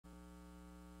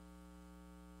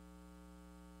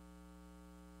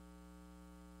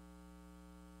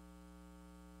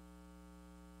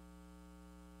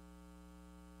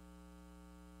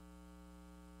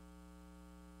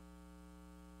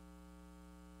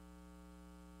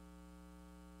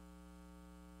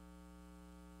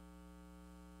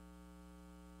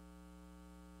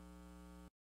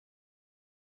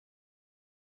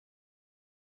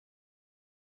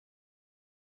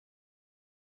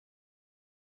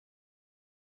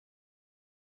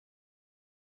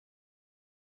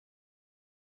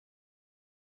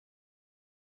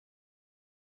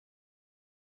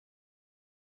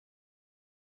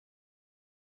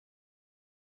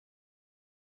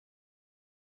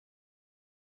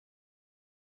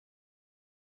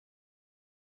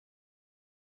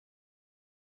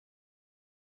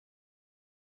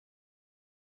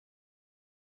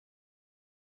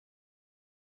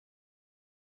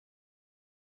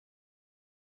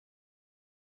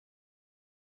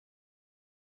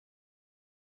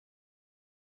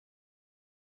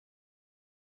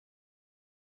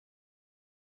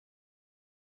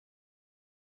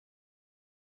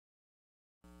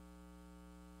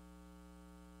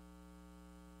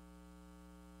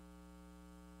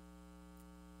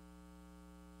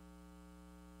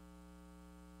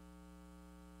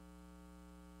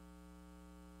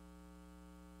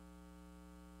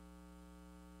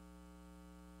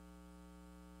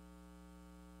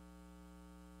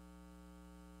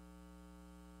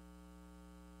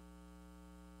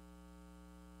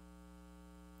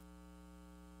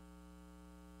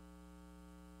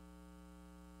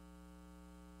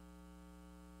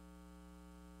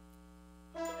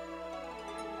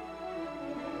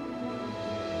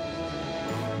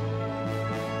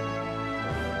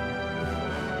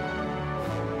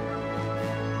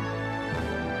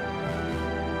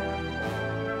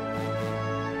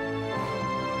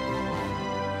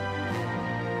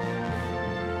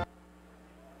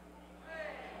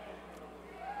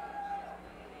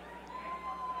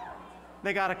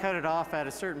They got to cut it off at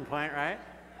a certain point, right?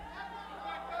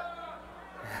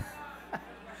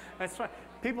 That's why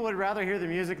people would rather hear the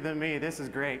music than me. This is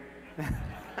great.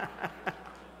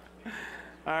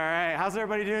 All right, how's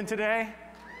everybody doing today?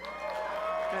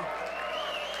 Good.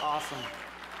 Awesome.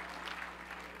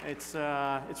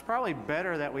 It's probably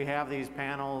better that we have these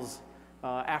panels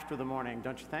after the morning,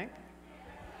 don't you think?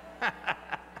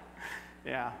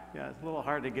 Yeah, it's a little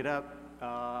hard to get up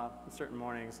certain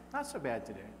mornings. Not so bad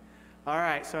today. All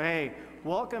right, so hey,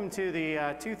 welcome to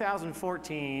the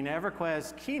 2014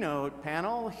 EverQuest keynote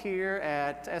panel here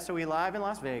at SOE Live in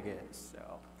Las Vegas.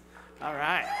 So, all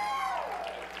right.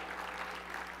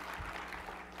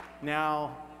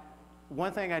 Now,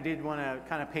 one thing I did want to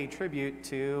kind of pay tribute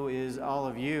to is all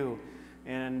of you.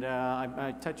 And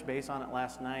I touched base on it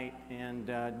last night. And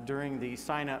during the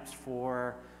signups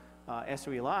for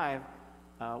SOE Live,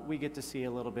 we get to see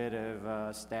a little bit of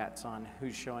stats on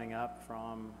who's showing up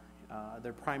from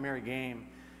their primary game.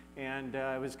 And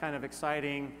it was kind of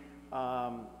exciting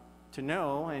to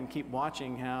know and keep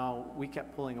watching how we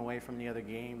kept pulling away from the other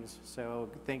games. So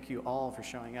thank you all for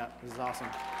showing up. This is awesome.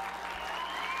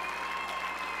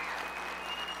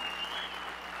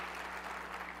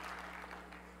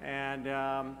 And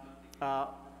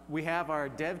we have our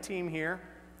dev team here.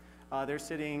 They're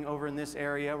sitting over in this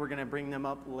area. We're going to bring them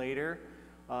up later.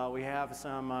 We have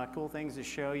some cool things to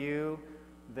show you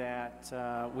that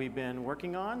we've been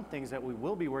working on, things that we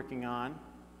will be working on,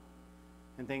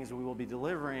 and things that we will be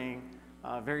delivering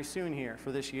very soon here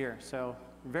for this year. So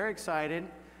very excited.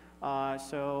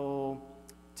 So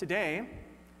today,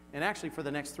 and actually for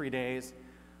the next 3 days,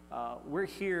 we're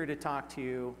here to talk to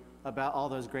you about all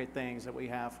those great things that we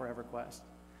have for EverQuest.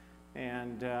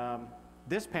 And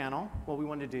this panel, what we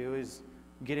want to do is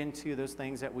get into those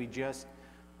things that we just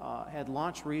had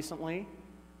launched recently,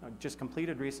 just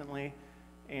completed recently,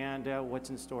 and what's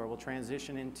in store. We'll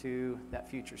transition into that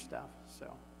future stuff.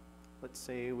 So let's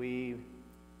say we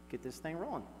get this thing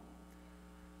rolling.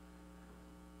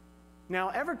 Now,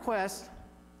 EverQuest,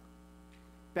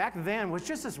 back then, was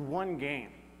just this one game.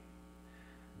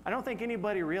 I don't think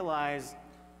anybody realized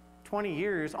 20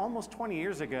 years, almost 20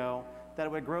 years ago, that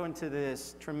it would grow into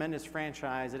this tremendous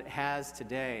franchise that it has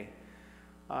today.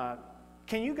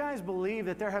 Can you guys believe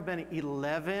that there have been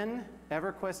 11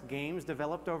 EverQuest games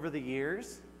developed over the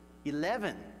years?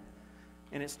 11.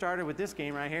 And it started with this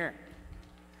game right here.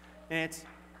 And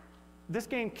this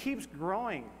game keeps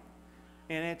growing.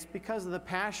 And it's because of the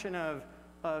passion of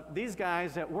these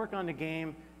guys that work on the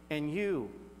game and you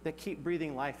that keep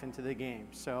breathing life into the game.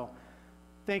 So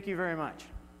thank you very much.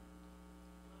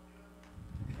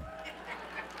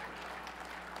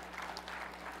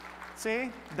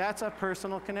 See, that's a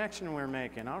personal connection we're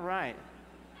making. All right.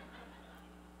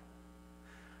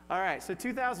 All right, so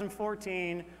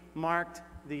 2014 marked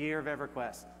the year of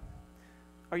EverQuest.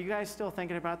 Are you guys still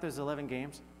thinking about those 11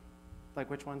 games? Like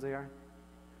which ones they are?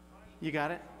 You got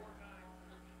it?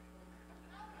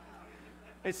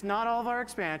 It's not all of our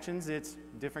expansions, it's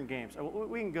different games.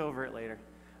 We can go over it later.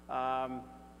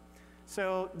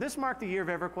 So this marked the year of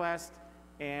EverQuest,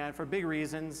 and for big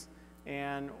reasons.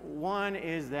 And one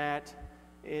is that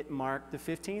it marked the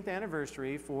 15th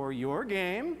anniversary for your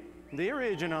game, the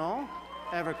original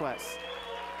EverQuest.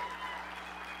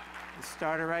 It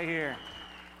started right here.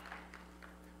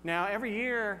 Now, every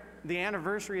year, the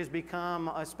anniversary has become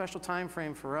a special time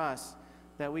frame for us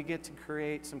that we get to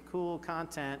create some cool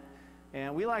content,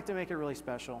 and we like to make it really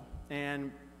special.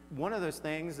 And one of those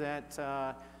things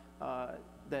that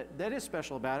is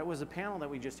special about it was a panel that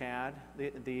we just had,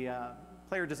 the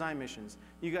player design missions.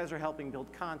 You guys are helping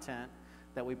build content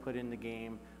that we put in the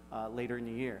game later in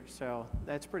the year. So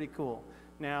that's pretty cool.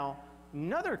 Now,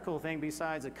 another cool thing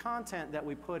besides the content that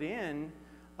we put in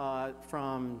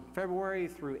from February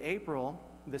through April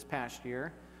this past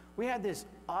year, we had this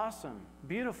awesome,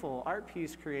 beautiful art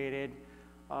piece created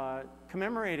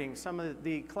commemorating some of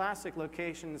the classic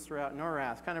locations throughout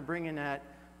NORAD, kind of bringing that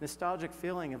nostalgic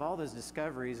feeling of all those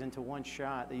discoveries into one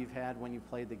shot that you've had when you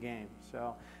played the game.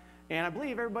 So. And I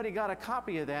believe everybody got a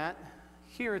copy of that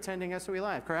here attending SOE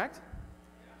Live, correct?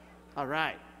 All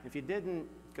right. If you didn't,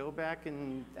 go back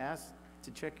and ask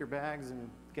to check your bags and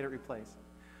get it replaced.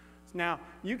 Now,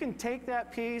 you can take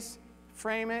that piece,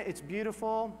 frame it, it's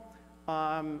beautiful,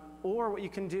 or what you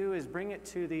can do is bring it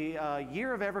to the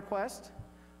Year of EverQuest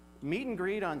meet and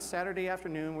greet on Saturday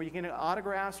afternoon where you can get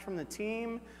autographs from the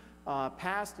team,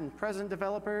 past and present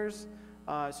developers.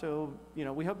 So,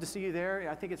 we hope to see you there.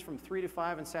 I think it's from 3 to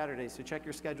 5 on Saturday, so check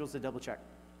your schedules to double check.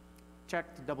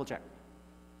 Check to double check.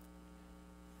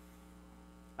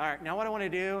 All right, now what I want to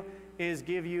do is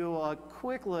give you a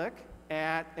quick look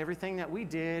at everything that we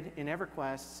did in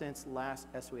EverQuest since last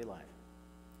SOE Live.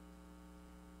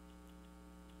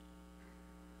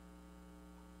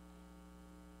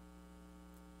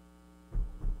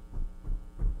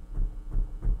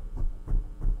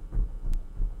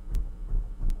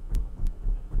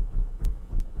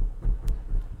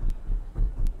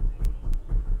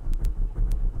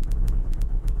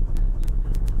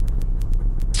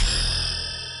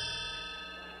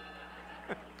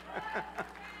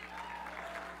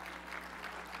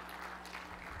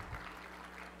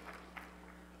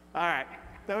 All right,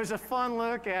 that was a fun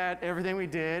look at everything we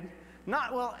did.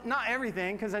 Not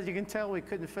everything, because as you can tell, we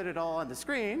couldn't fit it all on the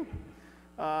screen.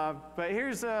 But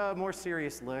here's a more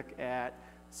serious look at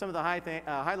some of the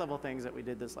high-level things that we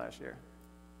did this last year.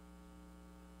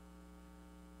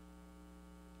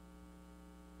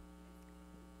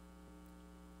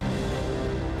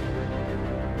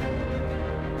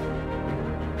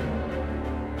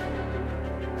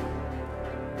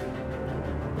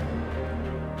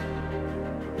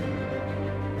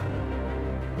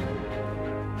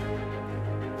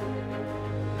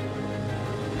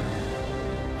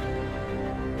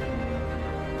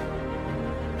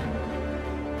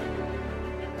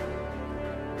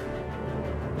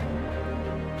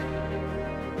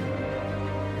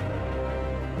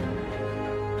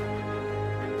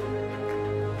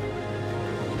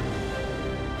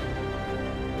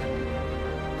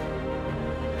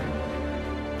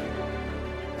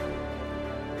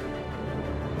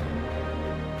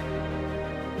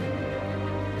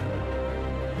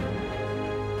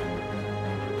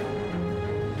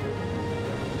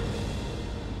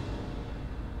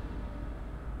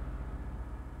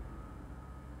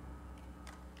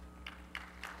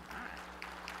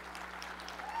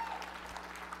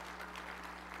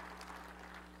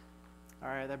 All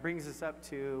right, that brings us up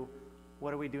to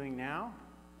what are we doing now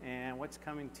and what's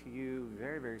coming to you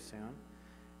very, very soon.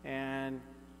 And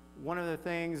one of the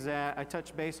things that I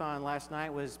touched base on last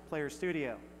night was Player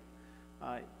Studio.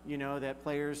 You know that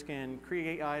players can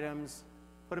create items,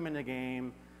 put them in the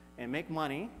game, and make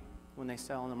money when they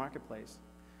sell in the marketplace.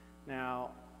 Now,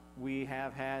 we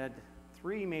have had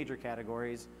 3 major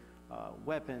categories: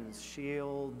 weapons,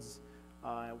 shields,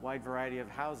 a wide variety of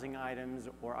housing items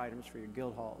or items for your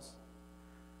guild halls.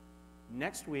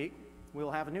 Next week,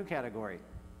 we'll have a new category,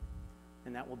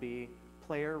 and that will be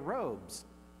player robes.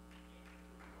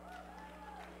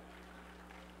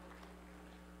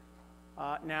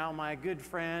 Now, my good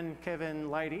friend Kevin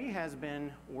Leidy has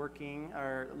been working,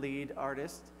 our lead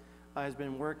artist, has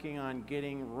been working on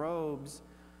getting robes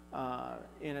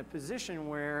in a position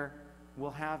where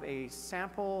we'll have a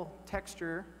sample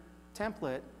texture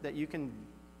template that you can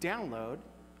download,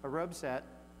 a robe set,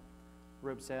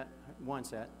 one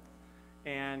set,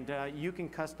 and you can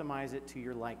customize it to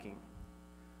your liking.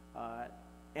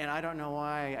 And I don't know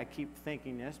why I keep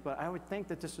thinking this, but I would think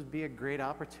that this would be a great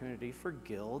opportunity for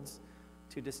guilds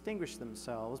to distinguish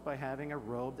themselves by having a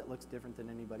robe that looks different than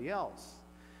anybody else.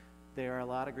 There are a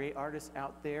lot of great artists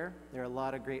out there. There are a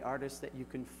lot of great artists that you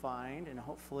can find, and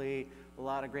hopefully a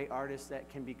lot of great artists that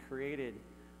can be created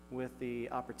with the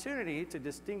opportunity to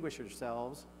distinguish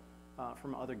yourselves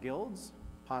from other guilds,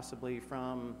 possibly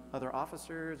from other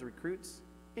officers, recruits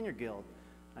in your guild.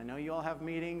 I know you all have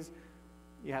meetings,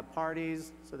 you have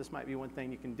parties, so this might be one thing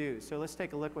you can do. So let's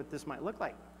take a look what this might look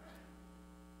like.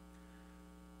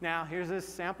 Now, here's this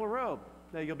sample robe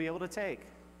that you'll be able to take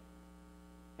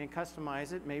and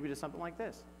customize it maybe to something like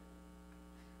this.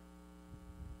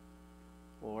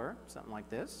 Or something like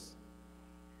this.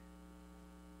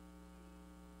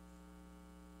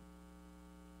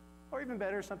 Or even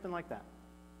better, something like that.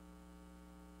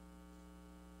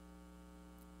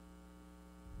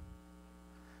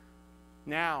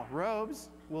 Now, robes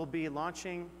will be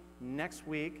launching next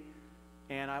week,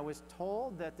 and I was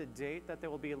told that the date that they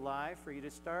will be live for you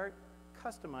to start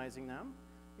customizing them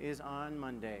is on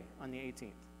Monday, on the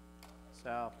 18th.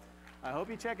 So I hope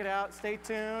you check it out. Stay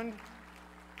tuned.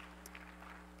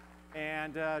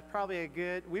 And probably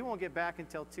we won't get back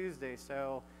until Tuesday,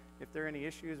 so if there are any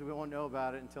issues, we won't know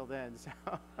about it until then. So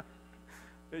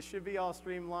it should be all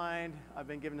streamlined. I've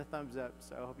been given a thumbs up,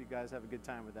 so I hope you guys have a good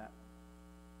time with that.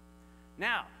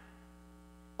 Now,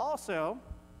 also,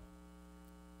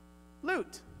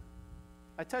 loot.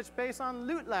 I touched base on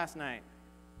loot last night,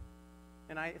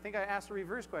 and I think I asked a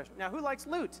reverse question. Now, who likes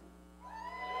loot?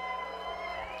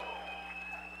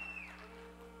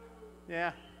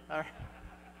 Yeah, all right.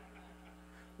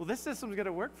 Well, this system's going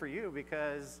to work for you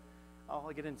because I'll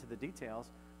get into the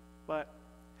details. But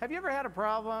have you ever had a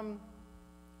problem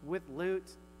with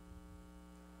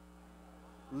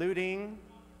looting?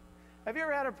 Have you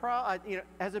ever had a problem,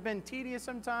 has it been tedious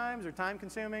sometimes or time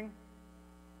consuming?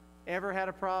 Ever had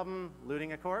a problem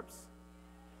looting a corpse?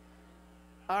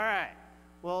 All right.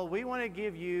 Well, we want to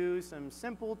give you some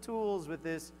simple tools with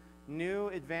this new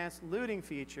advanced looting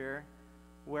feature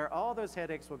where all those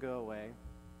headaches will go away.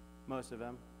 Most of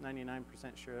them, 99%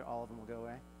 sure all of them will go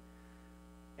away.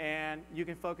 And you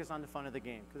can focus on the fun of the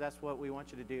game, because that's what we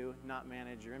want you to do, not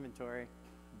manage your inventory,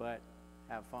 but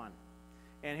have fun.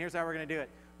 And here's how we're going to do it.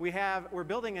 We're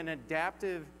building an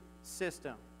adaptive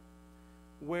system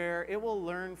where it will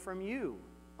learn from you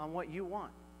on what you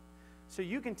want. So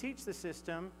you can teach the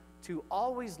system to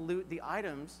always loot the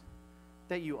items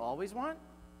that you always want,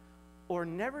 or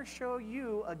never show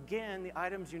you again the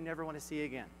items you never want to see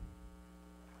again.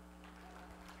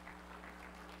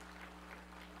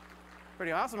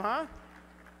 Pretty awesome, huh?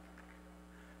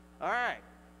 All right.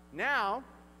 Now,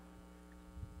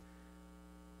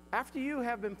 after you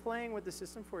have been playing with the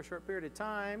system for a short period of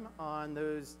time on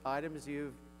those items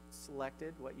you've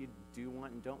selected, what you do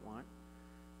want and don't want,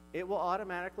 it will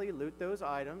automatically loot those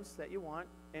items that you want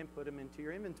and put them into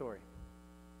your inventory.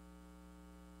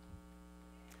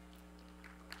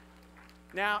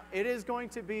 Now, it is going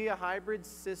to be a hybrid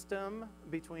system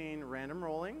between random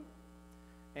rolling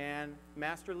and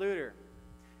master looter.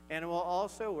 And it will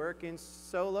also work in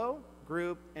solo,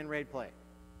 group, and raid play.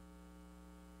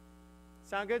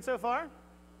 Sound good so far?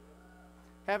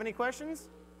 Have any questions?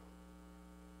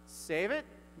 Save it.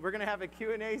 We're going to have a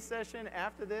Q&A session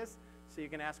after this, so you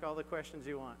can ask all the questions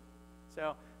you want.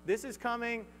 So this is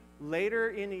coming later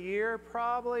in the year,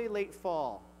 probably late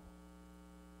fall.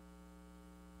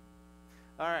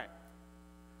 All right.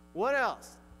 What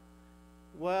else?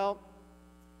 Well,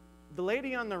 the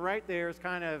lady on the right there is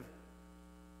kind of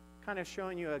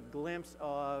showing you a glimpse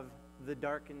of the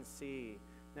Darkened Sea.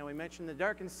 Now, we mentioned the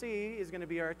Darkened Sea is going to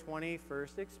be our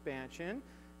 21st expansion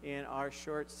in our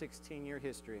short 16-year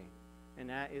history. And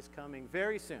that is coming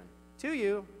very soon. To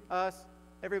you, us,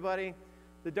 everybody,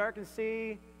 the Darkened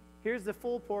Sea, here's the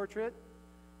full portrait.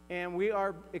 And we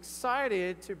are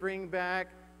excited to bring back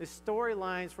the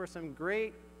storylines for some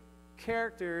great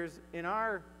characters in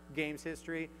our game's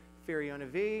history. Fiona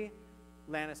V,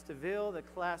 Lannis DeVille, the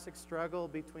classic struggle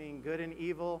between good and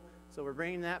evil. So we're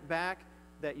bringing that back,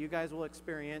 that you guys will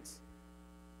experience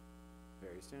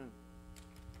very soon.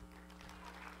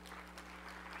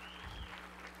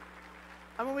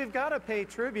 I mean, we've got to pay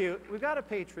tribute. We've got to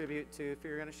pay tribute to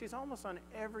Fiona. She's almost on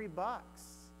every box.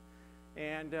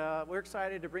 And we're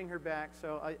excited to bring her back.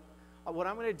 So what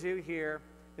I'm going to do here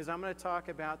is I'm going to talk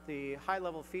about the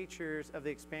high-level features of the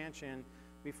expansion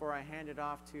before I hand it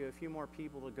off to a few more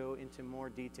people to go into more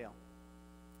detail.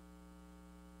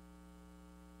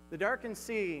 The Darkened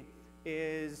Sea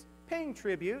is paying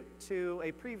tribute to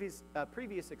a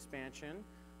previous expansion,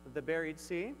 the Buried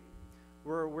Sea,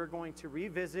 where we're going to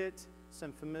revisit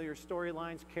some familiar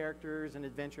storylines, characters, and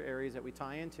adventure areas that we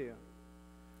tie into.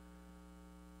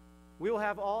 We will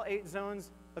have all 8 zones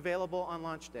available on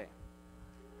launch day.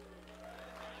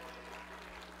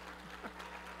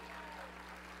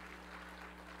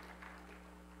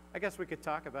 I guess we could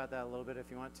talk about that a little bit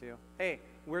if you want to. Hey,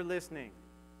 we're listening.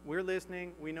 We're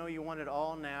listening. We know you want it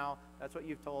all now. That's what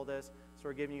you've told us. So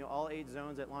we're giving you all 8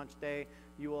 zones at launch day.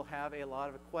 You will have a lot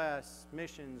of quests,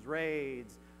 missions,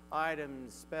 raids,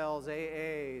 items, spells,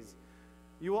 AAs.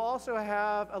 You will also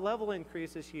have a level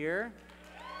increase this year.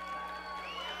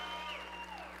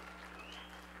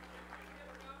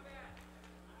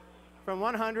 From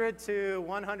 100 to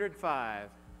 105.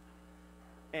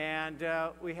 And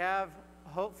we have,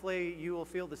 hopefully you will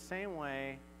feel the same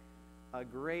way, a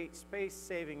great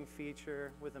space-saving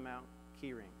feature with a mount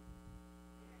keyring.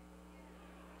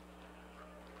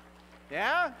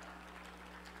 Yeah?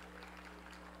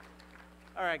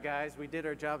 All right, guys, we did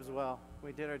our jobs well.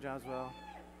 We did our jobs well.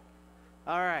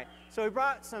 All right, so we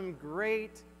brought some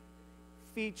great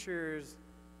features.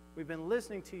 We've been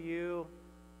listening to you.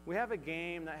 We have a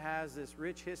game that has this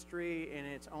rich history, and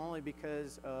it's only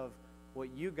because of what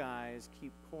you guys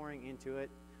keep pouring into it,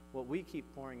 what we keep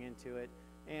pouring into it.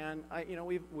 And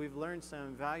we've learned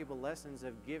some valuable lessons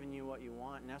of giving you what you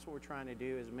want, and that's what we're trying to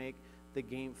do, is make the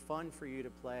game fun for you to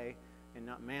play and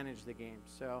not manage the game.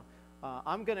 So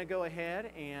I'm going to go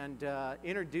ahead and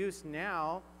introduce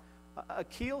now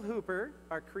Akil Hooper,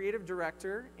 our creative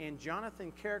director, and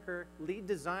Jonathan Carricker, lead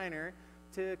designer,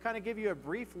 to kind of give you a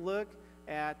brief look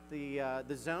at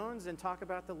the zones and talk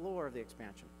about the lore of the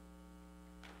expansion.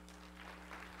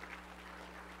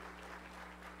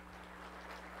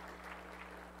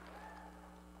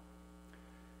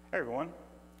 Hey everyone.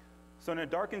 So in the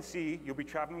Darkened Sea, you'll be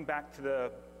traveling back to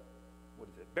the,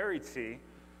 Buried Sea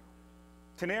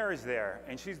Tenera is there,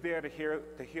 and she's there to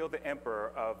heal the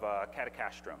Emperor of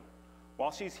Catacastrum. While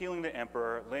she's healing the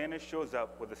Emperor, Lannis shows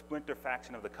up with a splinter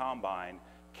faction of the Combine,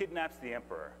 kidnaps the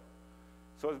Emperor.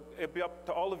 So it'd be up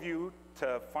to all of you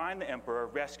to find the Emperor,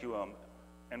 rescue him,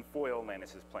 and foil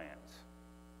Lannis' plans.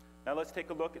 Now let's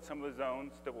take a look at some of the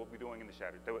zones that we'll be doing in the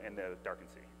Darkened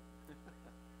Sea.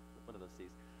 One of those seas.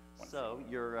 So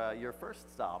your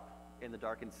first stop in the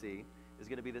Darkened Sea is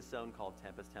going to be this zone called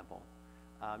Tempest Temple.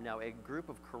 Now a group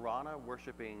of Karana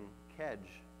worshipping Kedge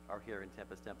are here in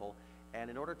Tempest Temple, and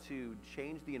in order to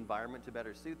change the environment to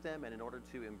better suit them, and in order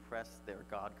to impress their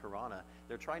god Karana,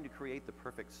 they're trying to create the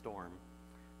perfect storm.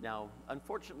 Now,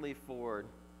 unfortunately for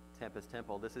Tempest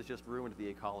Temple, this has just ruined the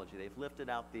ecology. They've lifted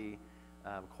out the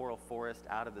coral forest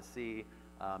out of the sea.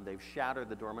 They've shattered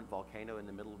the dormant volcano in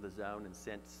the middle of the zone and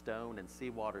sent stone and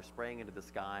seawater spraying into the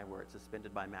sky where it's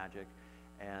suspended by magic.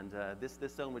 And this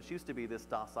zone, which used to be this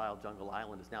docile jungle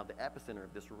island, is now the epicenter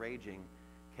of this raging,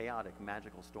 chaotic,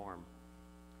 magical storm.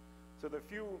 So there are a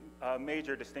few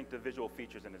major distinctive visual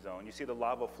features in the zone. You see the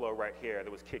lava flow right here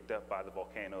that was kicked up by the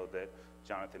volcano that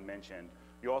Jonathan mentioned.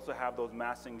 You also have those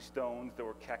massing stones that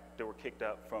were kicked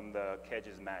up from the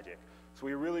Kedge's magic. So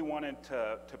we really wanted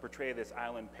to portray this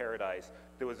island paradise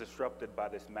that was disrupted by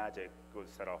this magic that was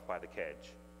set off by the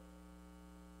Kedge.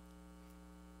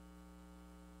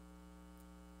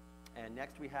 And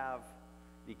next we have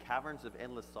the Caverns of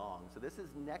Endless Song. So this is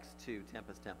next to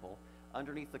Tempest Temple.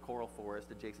 Underneath the coral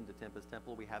forest adjacent to Tempest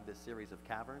Temple, we have this series of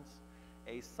caverns.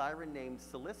 A siren named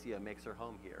Cilicia makes her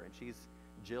home here, and she's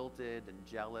jilted and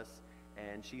jealous,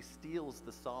 and she steals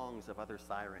the songs of other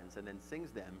sirens and then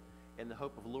sings them in the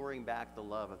hope of luring back the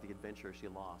love of the adventurer she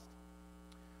lost.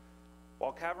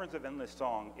 While Caverns of Endless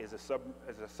Song is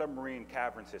a submarine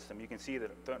cavern system, you can see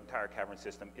that the entire cavern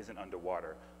system isn't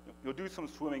underwater. You'll do some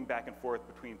swimming back and forth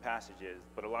between passages,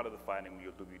 but a lot of the fighting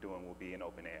you'll be doing will be in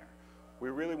open air. We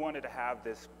really wanted to have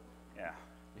this,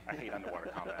 I hate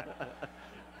underwater combat.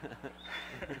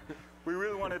 We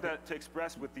really wanted to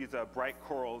express with these bright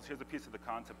corals. Here's a piece of the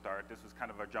concept art. This was kind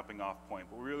of our jumping off point,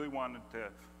 but we really wanted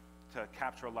to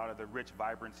capture a lot of the rich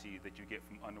vibrancy that you get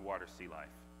from underwater sea life.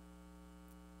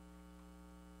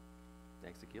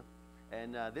 Thanks, Akil.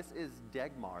 And this is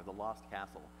Degmar, the Lost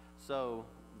Castle. So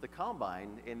the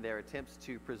Combine, in their attempts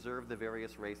to preserve the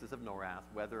various races of Norath,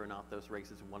 whether or not those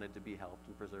races wanted to be helped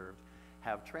and preserved,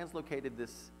 have translocated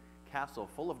this castle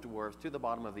full of dwarves to the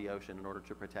bottom of the ocean in order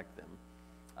to protect them.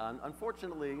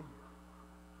 Unfortunately,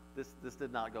 this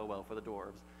did not go well for the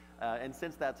dwarves. And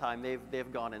since that time,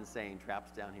 they've gone insane,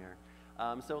 trapped down here.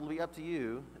 So it'll be up to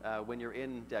you when you're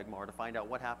in Degmar to find out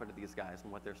what happened to these guys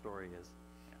and what their story is.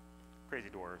 Crazy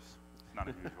dwarves. It's not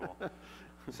unusual.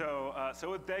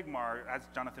 So with Degmar, as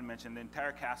Jonathan mentioned, the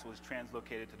entire castle is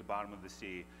translocated to the bottom of the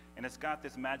sea, and it's got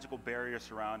this magical barrier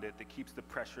surround it that keeps the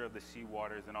pressure of the sea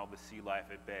waters and all the sea life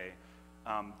at bay.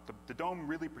 The dome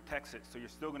really protects it, so you're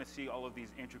still going to see all of these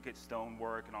intricate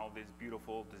stonework and all of these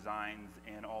beautiful designs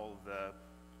and all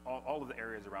of the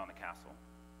areas around the castle.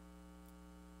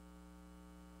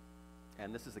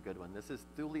 And this is a good one. This is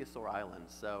Thuliasaur Island.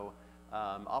 So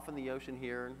off in the ocean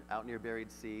here, out near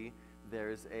Buried Sea,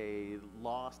 there's a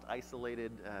lost,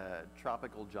 isolated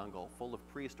tropical jungle full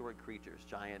of prehistoric creatures,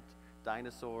 giant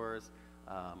dinosaurs,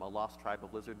 a lost tribe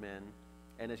of lizardmen.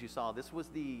 And as you saw, this was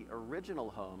the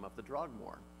original home of the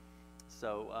Drogmore.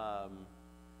 So,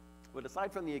 but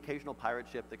aside from the occasional pirate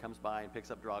ship that comes by and picks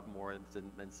up Drogmore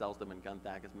and sells them in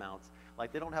Gunthag as mounts,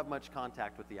 like they don't have much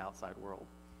contact with the outside world.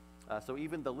 So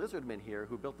even the lizardmen here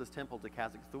who built this temple to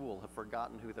Khazak Thul have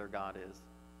forgotten who their god is.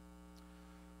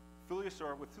 With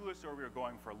Thuliasaur, we were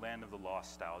going for a Land of the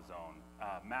Lost style zone.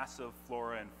 Massive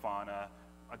flora and fauna,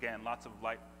 again, lots of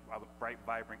bright,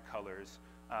 vibrant colors.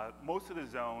 Most of the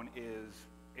zone is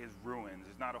ruins.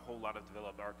 There's not a whole lot of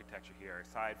developed architecture here,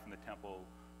 aside from the temple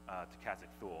to Khazak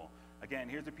Thul. Again,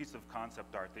 here's a piece of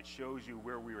concept art that shows you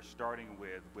where we were starting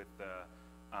with the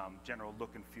general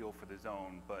look and feel for the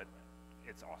zone, but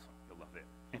it's awesome. You'll love it.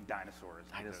 And dinosaurs.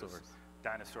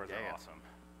 Dinosaurs are awesome.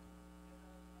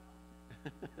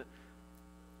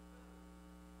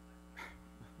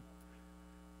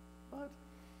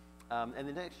 And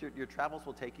the next, your travels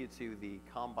will take you to the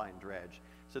Combine Dredge.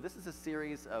 So this is a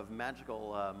series of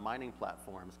magical mining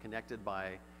platforms connected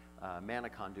by mana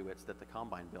conduits that the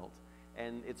Combine built.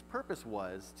 And its purpose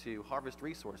was to harvest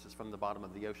resources from the bottom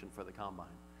of the ocean for the Combine.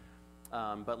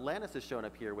 But Lannis has shown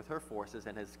up here with her forces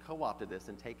and has co-opted this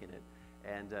and taken it.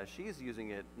 And she's using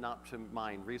it not to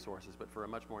mine resources, but for a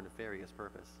much more nefarious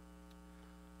purpose.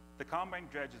 The Combine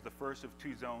Dredge is the first of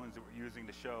two zones that we're using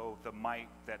to show the might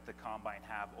that the Combine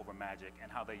have over magic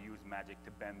and how they use magic to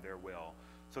bend their will.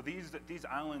 So these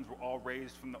islands were all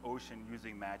raised from the ocean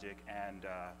using magic, and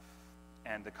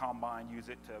the Combine use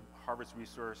it to harvest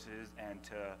resources and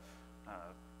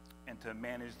to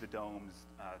manage the domes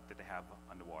that they have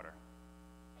underwater.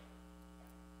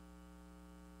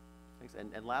 Thanks.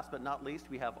 And last but not least,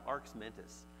 we have Arx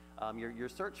Mentis. Your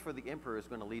search for the Emperor is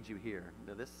going to lead you here.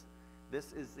 Now this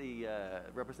is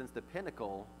represents the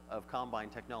pinnacle of Combine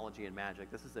technology and magic.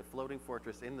 This is a floating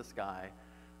fortress in the sky,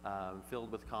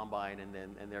 filled with Combine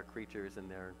and their creatures and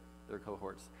their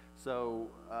cohorts. So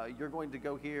you're going to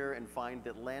go here and find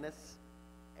that Lannis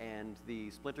and the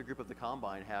splinter group of the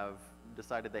Combine have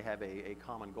decided they have a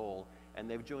common goal, and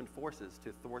they've joined forces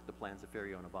to thwart the plans of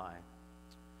Feriona Vi.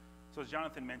 So as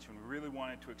Jonathan mentioned, we really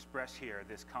wanted to express here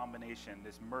this combination,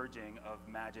 this merging of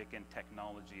magic and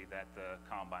technology that the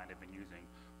Combine have been using.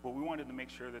 But we wanted to make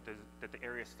sure that the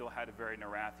area still had a very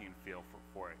Nerathian feel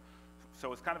for it.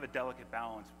 So it's kind of a delicate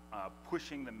balance,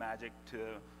 pushing the magic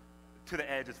to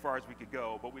the edge as far as we could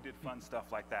go, but we did fun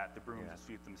stuff like that, the brooms, the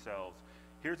sweep themselves.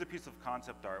 Here's a piece of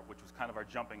concept art, which was kind of our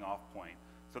jumping off point.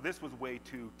 So this was way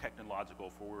too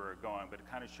technological for where we were going, but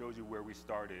it kind of shows you where we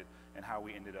started and how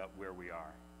we ended up where we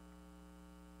are.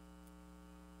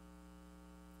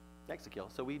 Thanks, Akil.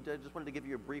 So we just wanted to give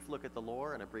you a brief look at the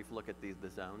lore and a brief look at the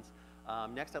zones.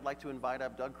 Next, I'd like to invite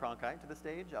up Doug Cronkite to the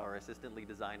stage, our assistant lead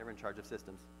designer in charge of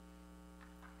systems.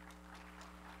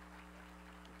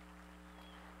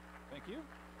 Thank you.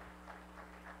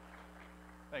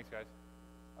 Thanks,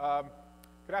 guys.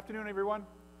 Good afternoon, everyone.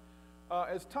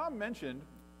 As Tom mentioned,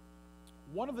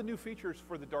 one of the new features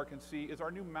for the Darkened Sea is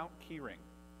our new mount keyring.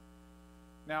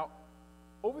 Now,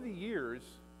 over the years,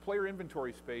 player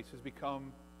inventory space has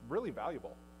become really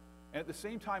valuable, and at the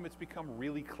same time, it's become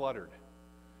really cluttered.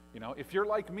 You know, if you're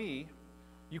like me,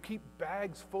 you keep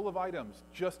bags full of items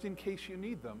just in case you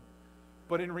need them,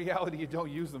 but in reality, you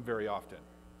don't use them very often.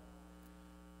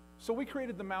 So we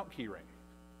created the mount keyring.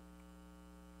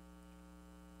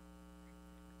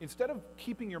 Instead of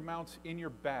keeping your mounts in your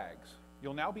bags,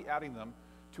 you'll now be adding them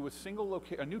to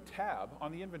a new tab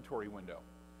on the inventory window.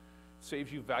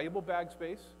 Saves you valuable bag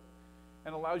space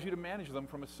and allows you to manage them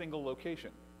from a single location.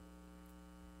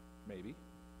 Maybe.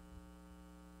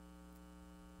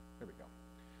 There we go.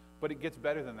 But it gets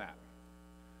better than that.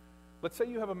 Let's say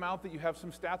you have a mount that you have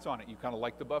some stats on it. You kind of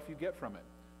like the buff you get from it,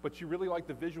 but you really like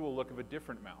the visual look of a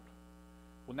different mount.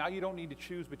 Well, now you don't need to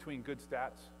choose between good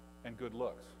stats and good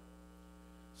looks.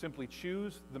 Simply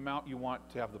choose the mount you want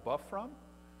to have the buff from,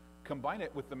 combine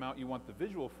it with the mount you want the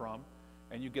visual from,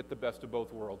 and you get the best of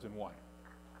both worlds in one.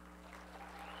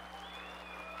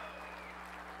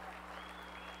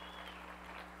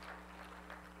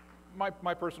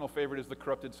 My personal favorite is the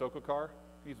corrupted Sokokar.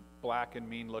 He's black and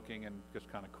mean looking and just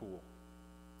kind of cool.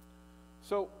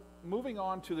 So moving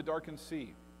on to the Darkened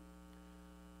Sea.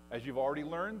 As you've already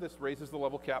learned, this raises the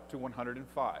level cap to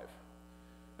 105.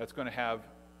 That's going to have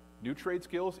new trade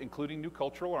skills, including new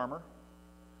cultural armor,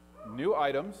 new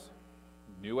items,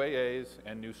 new AAs,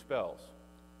 and new spells.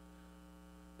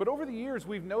 But over the years,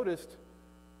 we've noticed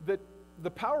that the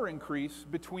power increase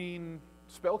between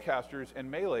spellcasters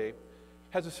and melee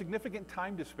has a significant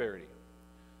time disparity.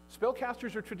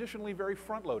 Spellcasters are traditionally very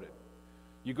front-loaded.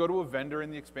 You go to a vendor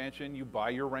in the expansion, you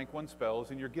buy your rank 1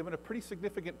 spells, and you're given a pretty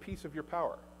significant piece of your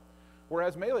power.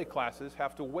 Whereas melee classes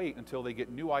have to wait until they get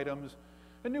new items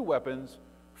and new weapons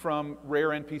from rare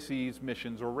NPCs,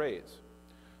 missions, or raids.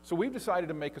 So we've decided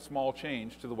to make a small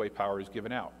change to the way power is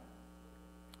given out.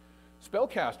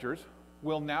 Spellcasters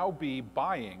will now be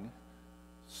buying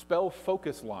spell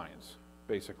focus lines,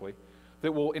 basically,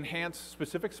 that will enhance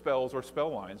specific spells or spell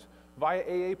lines via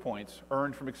AA points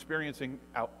earned from adventuring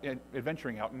out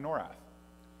in Norath.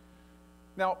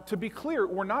 Now, to be clear,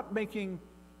 we're not making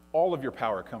all of your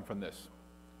power come from this.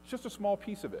 It's just a small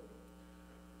piece of it.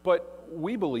 But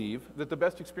we believe that the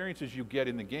best experiences you get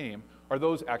in the game are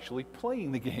those actually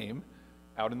playing the game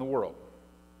out in the world.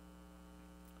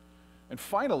 And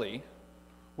finally,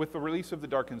 with the release of the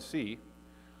Darkened Sea,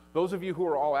 those of you who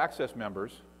are All Access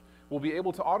members will be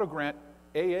able to auto-grant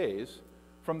AAs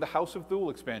from the House of Thule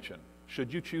expansion,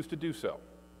 should you choose to do so.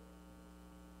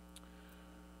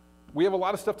 We have a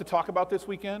lot of stuff to talk about this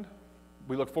weekend.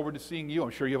 We look forward to seeing you. I'm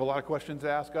sure you have a lot of questions to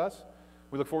ask us.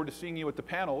 We look forward to seeing you at the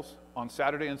panels on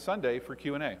Saturday and Sunday for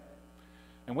Q&A.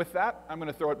 And with that, I'm going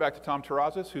to throw it back to Tom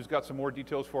Terrazas, who's got some more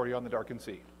details for you on the Darkened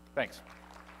Sea. Thanks.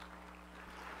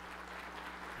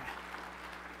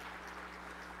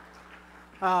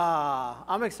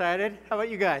 I'm excited. How about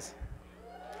you guys?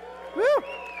 Woo!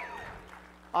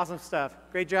 Awesome stuff.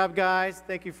 Great job, guys.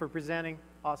 Thank you for presenting.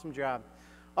 Awesome job.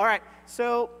 All right,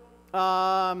 so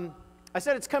I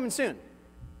said it's coming soon.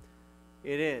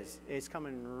 It is. It's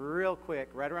coming real quick,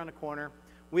 right around the corner.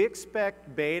 We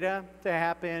expect beta to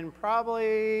happen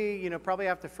probably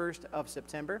after 1st of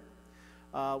September.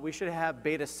 We should have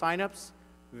beta signups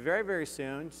very, very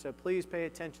soon, so please pay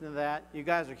attention to that. You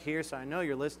guys are here, so I know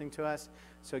you're listening to us,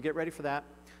 so get ready for that.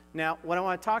 Now, what I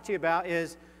want to talk to you about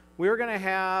is we're going to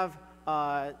have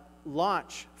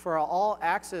launch for our All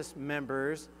Access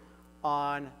members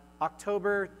on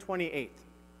October 28th.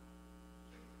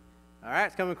 All right,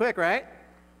 it's coming quick, right?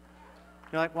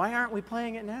 You're like, why aren't we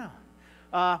playing it now?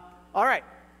 All right,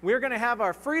 we're going to have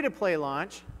our free-to-play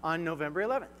launch on November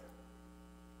 11th.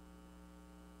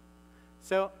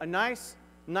 So a nice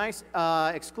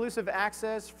exclusive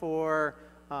access for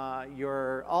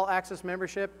your All Access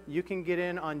membership. You can get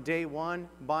in on day one,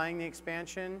 buying the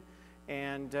expansion,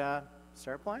 and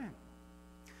start playing.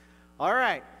 All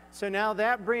right, so now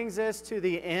that brings us to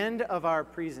the end of our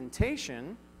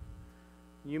presentation.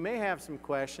 You may have some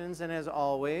questions, and as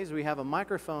always, we have a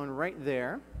microphone right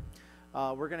there.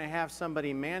 We're going to have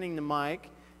somebody manning the mic,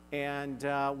 and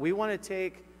we want to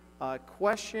take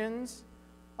questions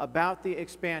about the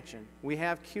expansion. We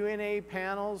have Q&A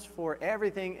panels for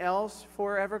everything else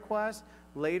for EverQuest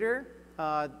later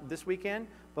this weekend,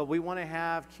 but we want to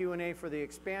have Q&A for the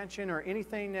expansion or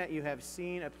anything that you have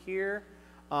seen up here.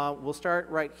 We'll start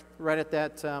right at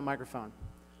that microphone.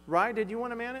 Rye, did you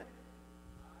want to man it?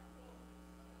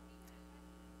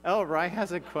 Oh, Rye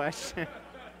has a question.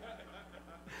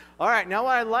 All right, now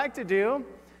what I'd like to do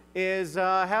is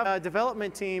have a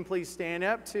development team please stand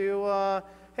up to,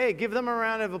 hey, give them a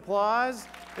round of applause.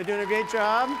 They're doing a great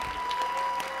job.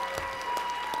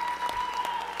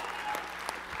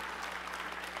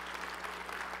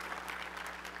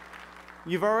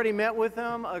 You've already met with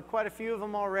them, quite a few of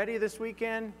them already this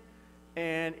weekend.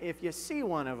 And if you see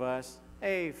one of us,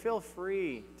 hey, feel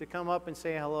free to come up and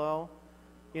say hello.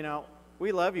 You know,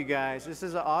 we love you guys. This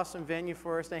is an awesome venue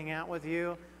for us to hang out with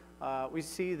you. We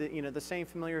see the same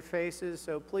familiar faces,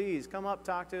 so please come up,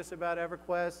 talk to us about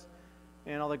EverQuest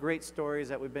and all the great stories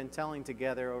that we've been telling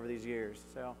together over these years.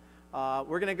 So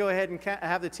we're going to go ahead and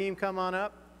have the team come on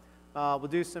up. We'll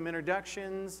do some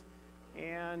introductions,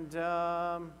 and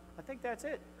I think that's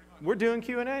it. We're doing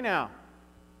Q&A now.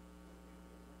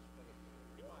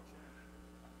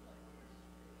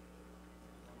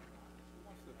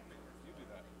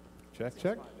 Check,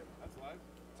 check.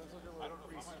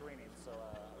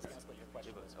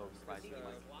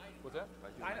 What's that?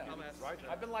 I know.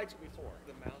 I've been lied to before.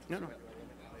 No. We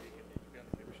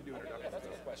should do introductions. That's a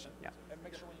question. Yeah. And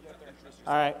make sure when you get up there, introduce yourself.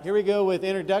 All right, here we go with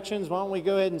introductions. Why don't we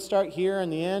go ahead and start here in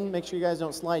the end. Make sure you guys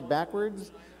don't slide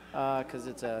backwards because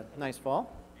it's a nice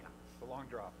fall. It's a long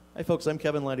drop. Hi folks, I'm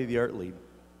Kevin Lighty, the art lead.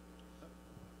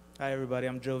 Hi everybody,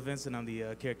 I'm Joe Vincent, I'm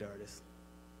the character artist.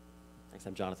 Thanks,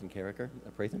 I'm Jonathan Carricker,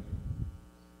 Prathan.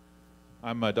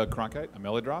 I'm Doug Cronkite, I'm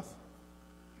Melodroth.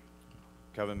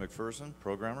 Kevin McPherson,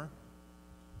 programmer.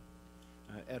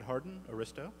 Ed Harden,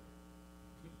 Aristo.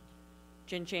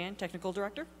 Jen Chan, technical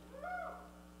director.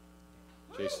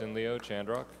 Jason Leo,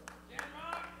 Chandrock.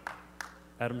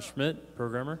 Adam Schmidt,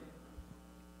 programmer.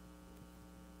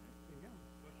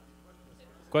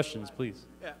 Questions, please.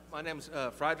 Yeah, my name's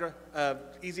Frydra.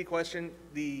 Easy question.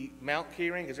 The mount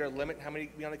keyring, is there a limit how many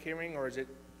be on the keyring, or is it?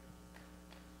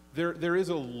 There is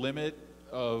a limit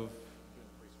of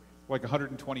like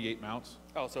 128 mounts.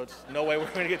 Oh, so it's no way we're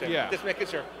going to get there. Yeah. Just making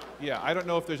sure. Yeah, I don't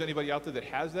know if there's anybody out there that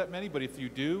has that many, but if you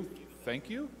do, thank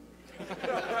you.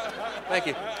 Thank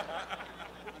you. Go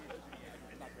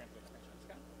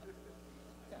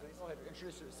ahead,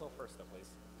 introduce yourself first, though, please.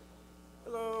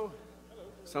 Hello.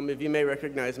 Some of you may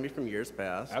recognize me from years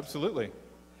past. Absolutely.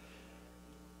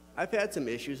 I've had some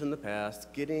issues in the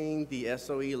past getting the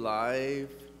SOE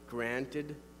Live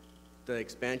granted, the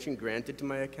expansion granted to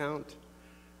my account.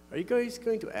 Are you guys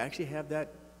going to actually have that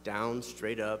down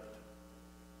straight up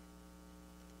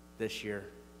this year?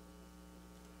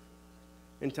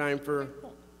 In time for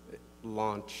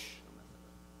launch?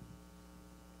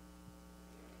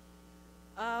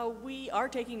 We are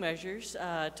taking measures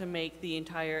to make the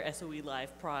entire SOE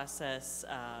Live process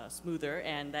smoother,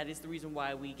 and that is the reason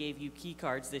why we gave you key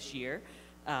cards this year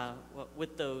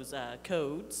with those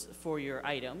codes for your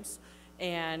items.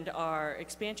 And our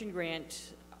expansion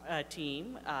grant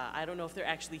team, I don't know if they're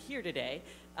actually here today,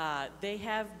 they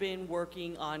have been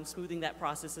working on smoothing that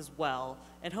process as well,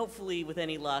 and hopefully with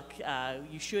any luck,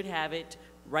 you should have it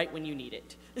right when you need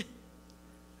it.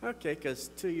 Okay,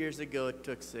 because 2 years ago it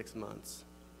took 6 months.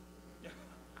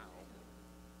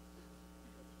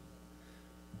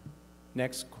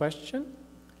 Next question.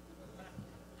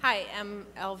 Hi, I'm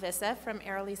Elvissa from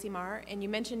Aerolisi and you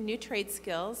mentioned new trade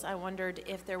skills. I wondered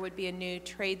if there would be a new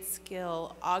trade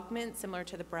skill augment similar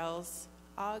to the Brel's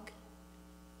aug.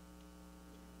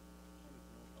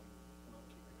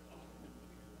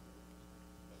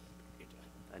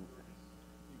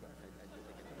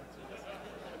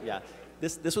 Yeah,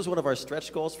 this was one of our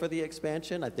stretch goals for the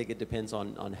expansion. I think it depends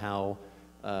on how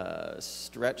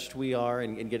stretched we are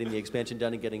in getting the expansion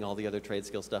done and getting all the other trade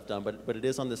skill stuff done. But it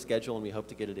is on the schedule, and we hope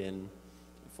to get it in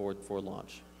for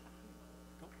launch.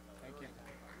 Thank you.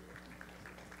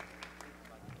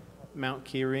 Mount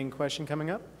keyring question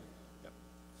coming up. Yep.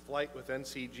 Flight with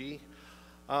NCG.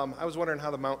 I was wondering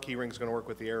how the mount keyring is going to work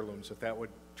with the heirlooms, if that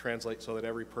would translate so that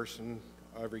every person,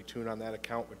 every tune on that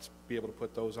account would be able to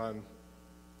put those on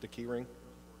the keyring.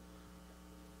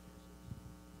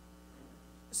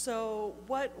 So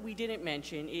what we didn't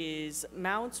mention is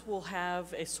mounts will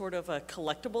have a sort of a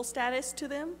collectible status to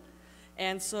them.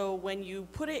 And so when you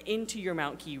put it into your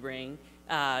mount keyring,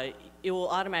 it will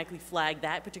automatically flag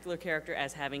that particular character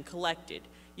as having collected.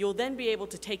 You'll then be able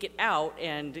to take it out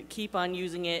and keep on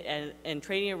using it and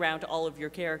trading it around to all of your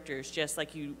characters just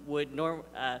like you would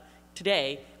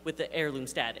today with the heirloom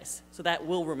status. So that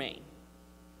will remain.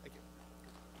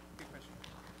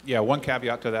 Yeah, one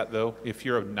caveat to that though, if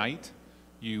you're a knight,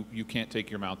 you can't take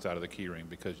your mounts out of the keyring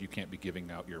because you can't be giving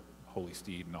out your holy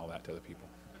steed and all that to other people.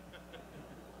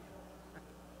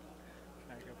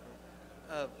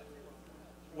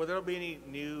 Will there be any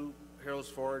new Heroes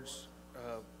Forge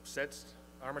sets,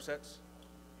 armor sets?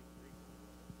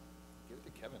 Give it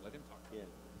to Kevin, let him talk.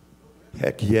 Yeah.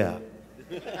 Heck yeah.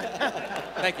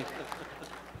 Thank you.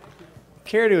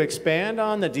 Care to expand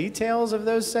on the details of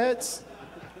those sets?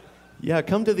 Yeah,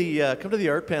 come to the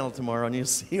art panel tomorrow and you'll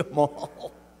see them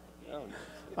all.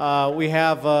 We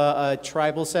have a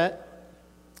tribal set.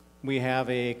 We have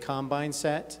a combine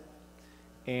set.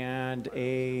 And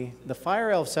the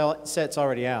Fire Elf set's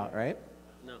already out, right?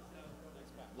 No.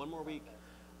 One more week.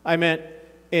 I meant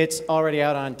it's already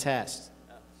out on test.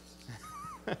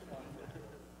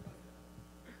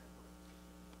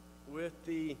 With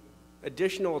the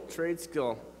additional trade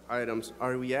skill items,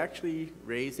 are we actually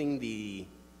raising the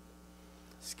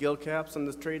skill caps on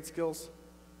the trade skills?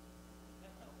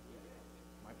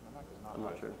 I'm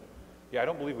not sure. Yeah, I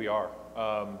don't believe we are.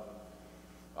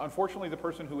 Unfortunately, the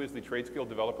person who is the trade skill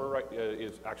developer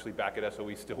is actually back at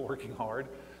SOE still working hard.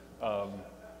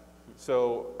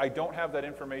 So I don't have that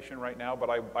information right now, but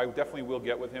I definitely will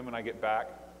get with him when I get back,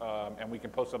 and we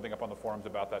can post something up on the forums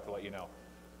about that to let you know.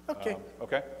 Okay.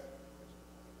 Okay?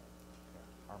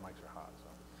 Our mics are hot.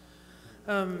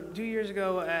 So. 2 years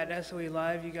ago at SOE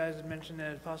Live, you guys had mentioned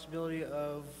the possibility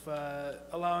of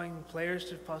allowing players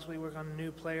to possibly work on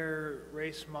new player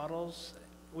race models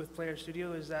with Player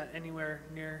Studio. Is that anywhere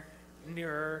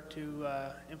nearer to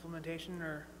implementation,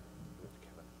 or?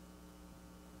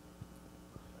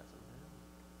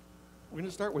 We're going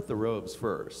to start with the robes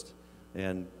first,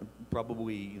 and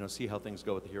probably see how things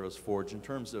go with the Heroes Forge. In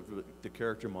terms of the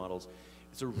character models,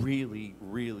 it's a really,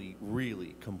 really,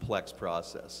 really complex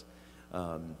process.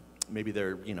 Maybe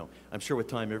I'm sure with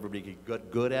time everybody could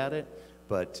get good at it,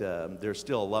 but there's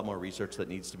still a lot more research that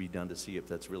needs to be done to see if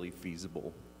that's really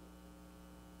feasible.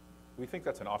 We think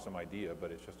that's an awesome idea,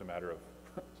 but it's just a matter of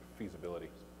feasibility.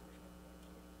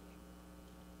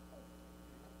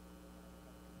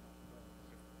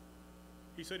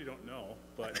 He said you don't know,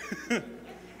 but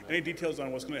any details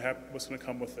on what's going to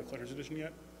come with the collector's edition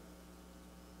yet?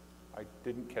 I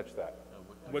didn't catch that.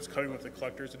 What's coming with the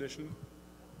collector's edition?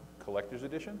 Collector's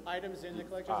edition? Items in the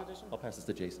collector's edition? I'll pass this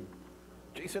to Jason.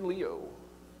 Jason Leo.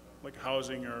 Like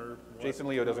housing or what? Jason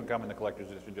Leo doesn't come in the collector's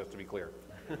edition, just to be clear.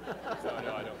 No,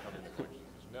 I don't come in the collector's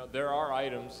edition. No, there are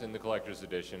items in the collector's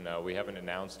edition. We haven't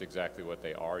announced exactly what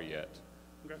they are yet.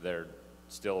 Okay. They're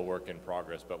still a work in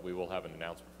progress, but we will have an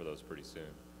announcement for those pretty soon.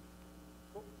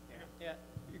 Cool. Yeah.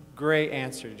 Great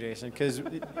answer, Jason, because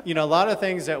a lot of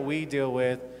things that we deal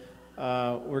with,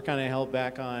 we're kind of held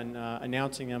back on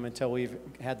announcing them until we've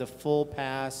had the full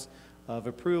pass of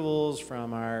approvals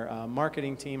from our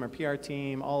marketing team, our PR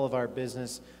team, all of our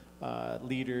business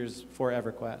leaders for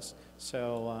EverQuest.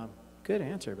 So good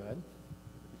answer, bud.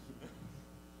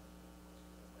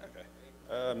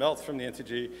 Okay. Melt from the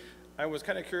NCG. I was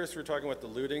kind of curious, we were talking about the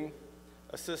looting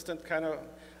assistant kind of.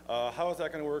 How is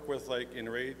that going to work with, like, in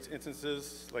raid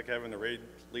instances, like having the raid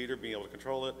leader being able to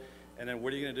control it? And then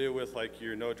what are you going to do with, like,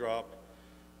 your no-drop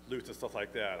loots and stuff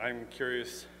like that? I'm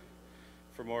curious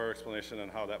for more explanation on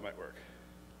how that might work.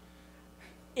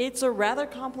 It's a rather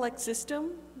complex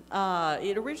system.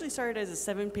 It originally started as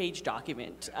a 7-page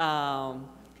document.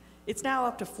 It's now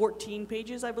up to 14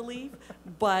 pages, I believe.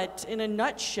 But in a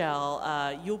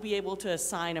nutshell, you'll be able to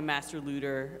assign a master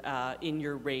looter in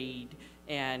your raid,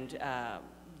 and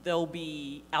there'll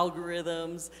be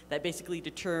algorithms that basically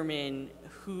determine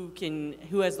who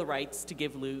has the rights to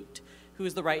give loot, who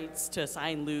has the rights to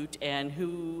assign loot, and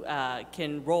who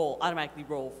can automatically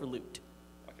roll for loot.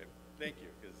 Okay, thank you,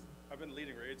 because I've been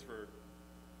leading raids for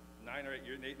 9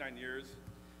 years.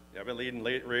 Yeah, I've been leading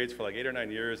raids for like 8 or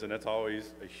 9 years, and that's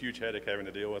always a huge headache having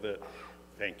to deal with it.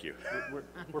 Thank you.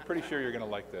 We're pretty sure you're going to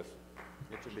like this.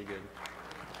 It should be good.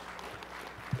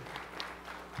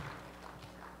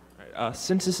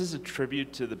 Since this is a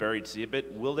tribute to the Buried Sea a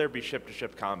bit, will there be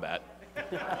ship-to-ship combat?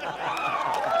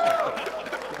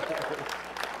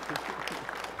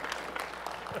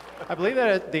 I believe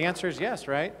that the answer is yes,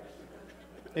 right?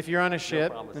 If you're on a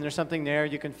ship promises. and there's something there,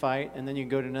 you can fight, and then you can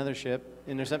go to another ship,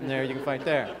 and there's something there, you can fight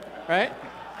there, right?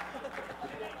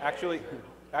 Actually,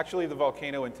 the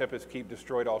volcano in Tempest Keep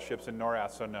destroyed all ships in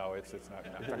NORAD, so no, it's not.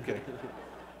 No, I'm kidding.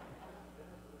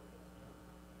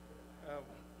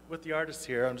 With the artists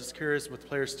here, I'm just curious with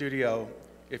Player Studio,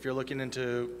 if you're looking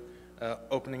into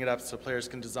opening it up so players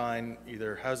can design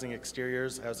either housing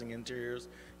exteriors, housing interiors,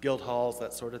 guild halls,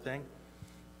 that sort of thing.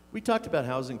 We talked about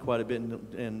housing quite a bit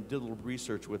and did a little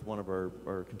research with one of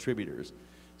our contributors.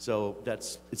 So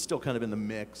it's still kind of in the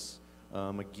mix.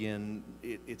 Again,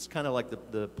 it's kind of like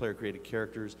the player-created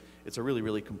characters. It's a really,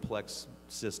 really complex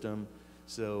system.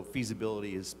 So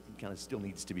feasibility is kind of still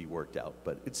needs to be worked out,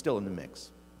 but it's still in the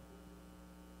mix.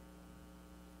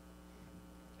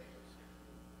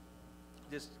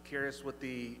 Just curious with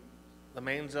the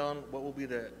main zone, what will be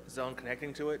the zone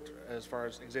connecting to it as far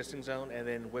as existing zone, and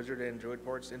then wizard and druid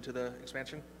ports into the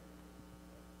expansion?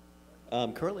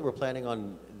 Currently, we're planning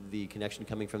on the connection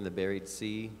coming from the Buried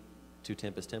Sea to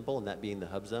Tempest Temple, and that being the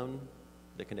hub zone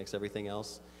that connects everything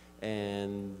else.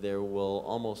 And there will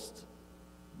almost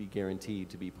be guaranteed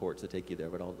to be ports that take you there,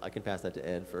 but I can pass that to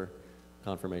Ed for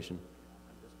confirmation.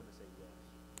 I'm just going to say yes.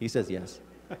 He says yes.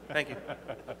 Thank you.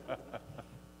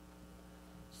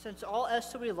 Since all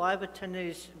SOE Live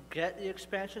attendees get the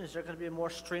expansion, is there going to be a more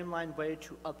streamlined way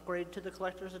to upgrade to the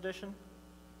Collector's Edition?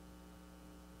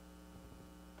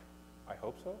 I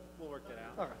hope so. We'll work that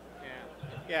out. Okay.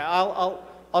 Yeah,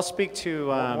 I'll speak to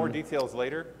More details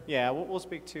later. Yeah, we'll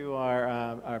speak to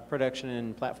our production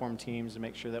and platform teams to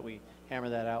make sure that we hammer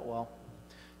that out well.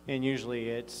 And usually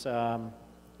it's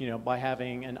by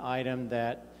having an item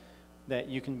that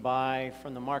you can buy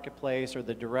from the marketplace or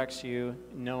that directs you,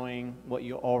 knowing what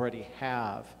you already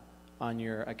have on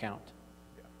your account.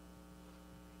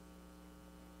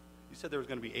 You said there was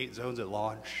going to be 8 zones at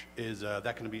launch. Is that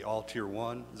going to be all Tier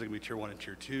 1? Is it going to be Tier 1 and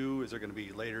Tier 2? Is there going to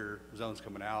be later zones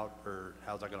coming out, or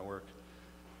how's that going to work?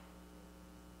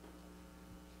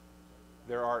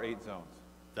 There are 8 zones.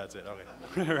 That's it.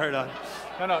 Okay. Right on.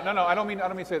 No. I don't mean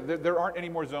to say there aren't any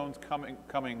more zones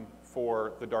coming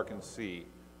for the Darkened Sea.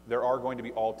 There are going to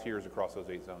be all tiers across those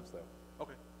 8 zones, though.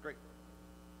 Okay, great.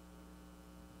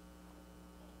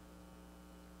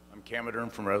 I'm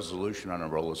Camadern from Resolution on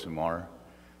Arola Sumar.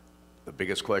 The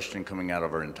biggest question coming out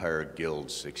of our entire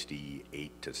guild,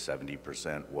 68 to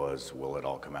 70%, was, will it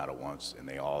all come out at once? And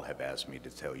they all have asked me to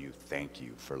tell you, thank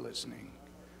you for listening.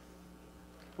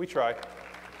 We try.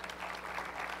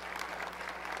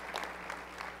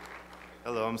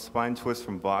 Hello, I'm Spine Twist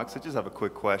from Box. I just have a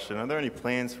quick question. Are there any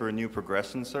plans for a new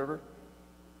progression server?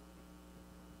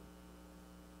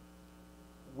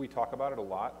 We talk about it a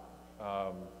lot,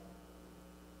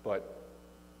 but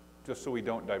just so we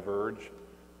don't diverge,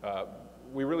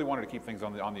 we really wanted to keep things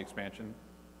on the expansion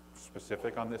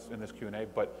specific in this Q&A,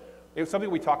 but it's something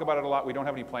we talk about it a lot. We don't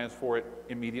have any plans for it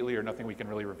immediately or nothing we can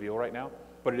really reveal right now,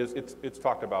 but it's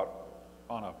talked about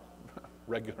on a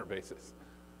regular basis.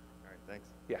 All right, thanks.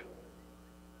 Yeah.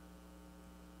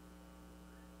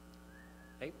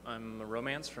 Hey, I'm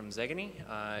Romance from Zegany.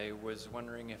 I was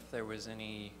wondering if there was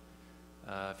any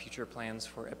future plans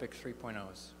for Epic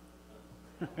 3.0s.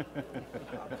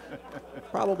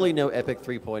 Probably no Epic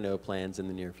 3.0 plans in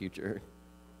the near future.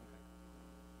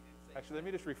 Actually, let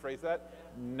me just rephrase that.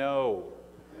 No.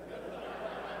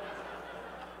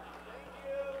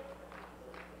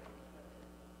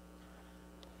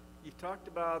 You've talked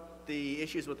about the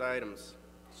issues with items,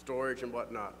 storage and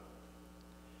whatnot.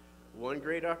 One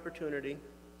great opportunity,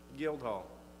 Guild Hall,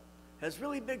 has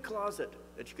really big closet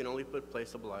that you can only put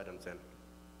placeable items in.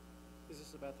 Is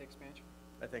this about the expansion?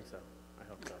 I think so. I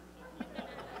hope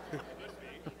so.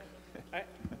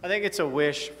 I think it's a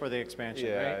wish for the expansion,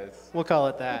 Yeah, right? We'll call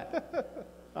it that.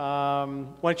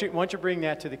 Why don't you bring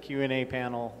that to the Q&A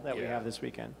panel that we have this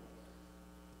weekend?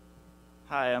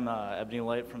 Hi, I'm Ebony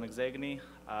Light from Exagony.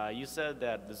 You said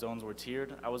that the zones were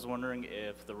tiered. I was wondering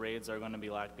if the raids are going to be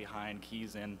locked behind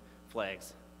keys and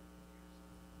flags.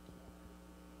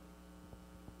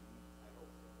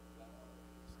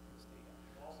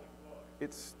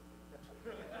 It's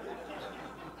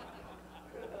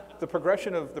the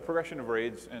progression of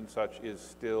raids and such is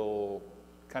still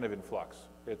kind of in flux.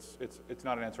 It's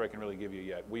not an answer I can really give you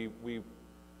yet. We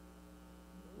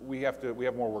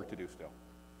have more work to do still.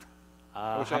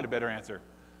 I wish I had a better answer.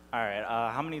 All right.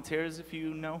 How many tiers, if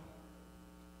you know?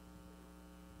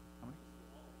 How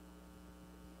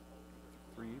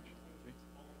many?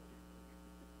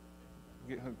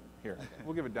 3 each? Here,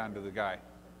 we'll give it down to the guy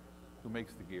who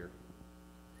makes the gear.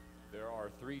 There are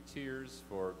 3 tiers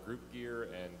for group gear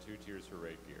and 2 tiers for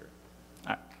raid gear.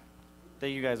 All right.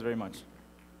 Thank you guys very much.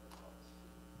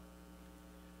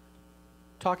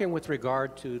 Talking with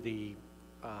regard to the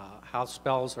how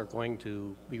spells are going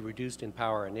to be reduced in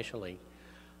power initially,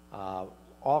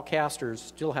 all casters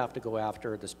still have to go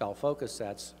after the spell focus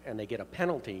sets, and they get a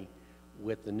penalty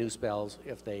with the new spells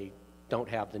if they don't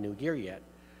have the new gear yet.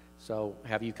 So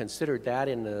have you considered that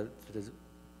in the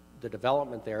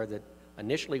development there, that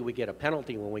initially we get a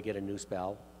penalty when we get a new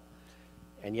spell,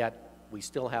 and yet we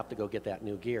still have to go get that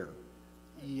new gear?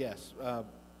 Yes.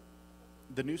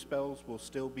 The new spells will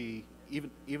still be,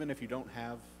 even if you don't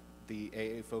have the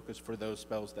AA focus for those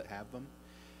spells that have them,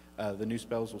 the new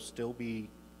spells will still be,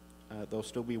 they'll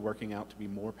still be working out to be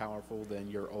more powerful than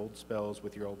your old spells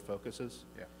with your old focuses.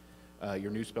 Yeah.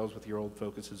 Your new spells with your old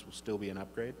focuses will still be an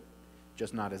upgrade,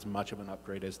 just not as much of an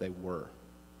upgrade as they were.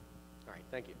 All right,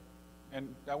 thank you.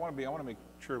 And I want to make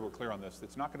sure we're clear on this.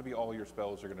 It's not going to be all your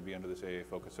spells are going to be under this AA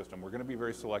focus system. We're going to be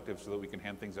very selective so that we can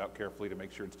hand things out carefully to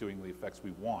make sure it's doing the effects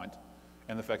we want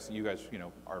and the effects that you guys,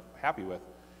 are happy with.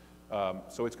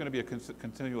 So it's going to be a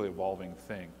continually evolving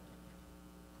thing.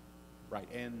 Right,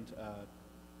 and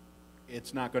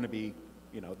it's not going to be,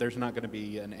 there's not going to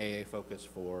be an AA focus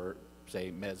for,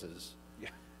 say, mezzes.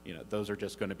 Yeah. Those are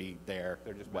just going to be there.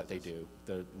 They're just what mezzes. they do.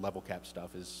 The level cap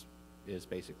stuff is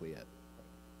basically it.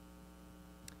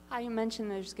 Hi, you mentioned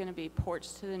there's going to be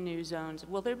ports to the new zones.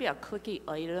 Will there be a clicky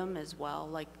item as well,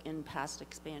 like in past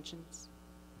expansions?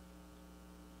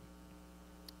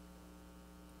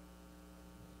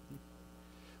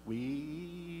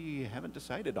 We haven't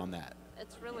decided on that.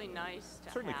 It's really nice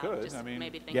to Certainly have. could. Just I mean,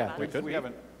 maybe think yeah, about we it. could. We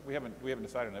haven't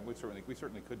decided on that. We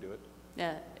certainly could do it.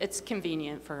 Yeah, it's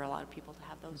convenient for a lot of people to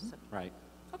have those. So. Right.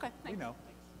 Okay, thanks. We know.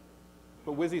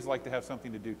 But Wizzies like to have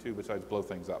something to do too besides blow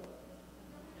things up.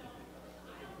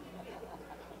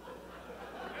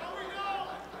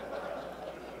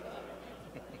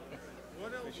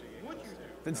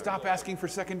 Then stop asking for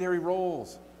secondary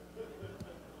roles.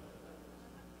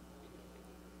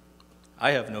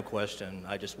 I have no question.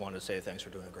 I just want to say thanks for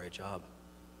doing a great job.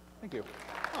 Thank you.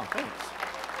 Oh, thanks.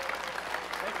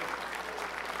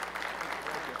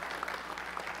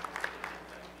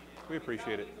 We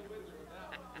appreciate it.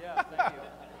 Yeah, thank you.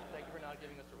 Thank you for not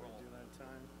giving us a role.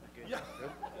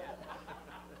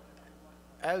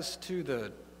 As to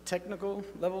the technical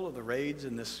level of the raids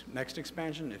in this next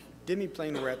expansion, if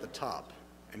Demiplane were at the top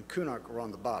and Kunark were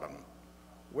on the bottom,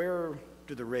 where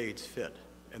do the raids fit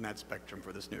in that spectrum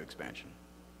for this new expansion?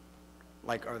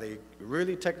 Like, are they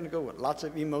really technical with lots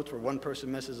of emotes where one person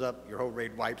messes up, your whole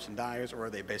raid wipes and dies, or are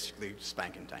they basically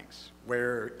spanking tanks?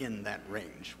 Where in that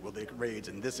range will the raids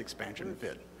in this expansion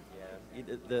fit?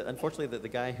 Yeah, unfortunately, the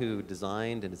guy who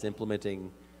designed and is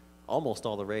implementing almost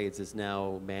all the raids is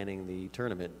now manning the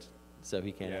tournament, so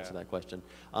he can't answer that question.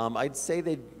 I'd say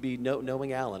they'd be,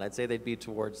 knowing Alan, I'd say they'd be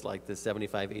towards like the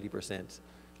 75–80%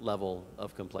 level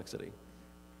of complexity.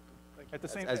 At the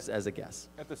same, as a guess.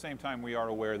 At the same time, we are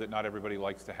aware that not everybody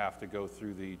likes to have to go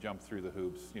through jump through the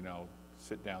hoops,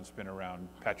 sit down, spin around,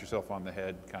 pat yourself on the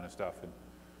head kind of stuff. And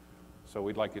so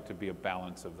we'd like it to be a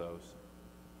balance of those.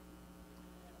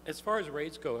 As far as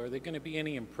raids go, are there going to be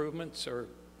any improvements or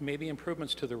maybe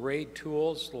improvements to the raid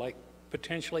tools, like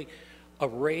potentially a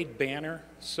raid banner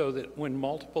so that when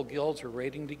multiple guilds are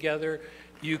raiding together,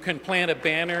 you can plant a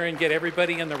banner and get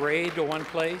everybody in the raid to one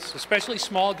place, especially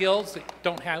small guilds that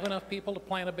don't have enough people to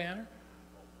plant a banner?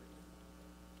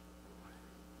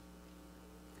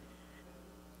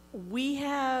 We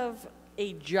have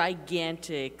a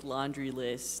gigantic laundry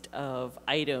list of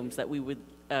items that we would,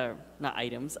 not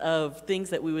items, of things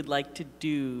that we would like to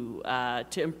do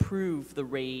to improve the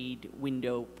raid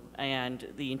window and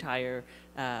the entire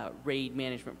raid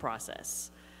management process.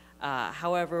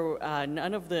 However,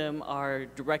 none of them are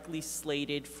directly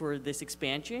slated for this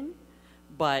expansion,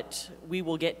 but we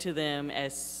will get to them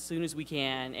as soon as we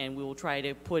can, and we will try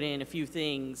to put in a few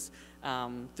things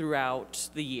throughout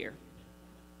the year.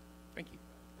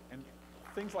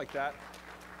 things like that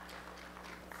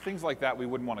we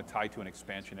wouldn't want to tie to an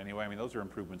expansion anyway. I mean, those are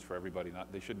improvements for everybody.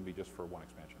 They shouldn't be just for one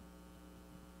expansion.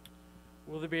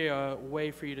 Will there be a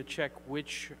way for you to check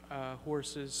which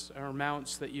horses or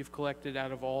mounts that you've collected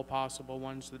out of all possible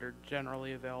ones that are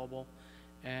generally available?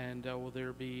 And will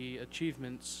there be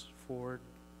achievements for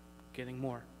getting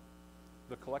more?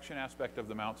 The collection aspect of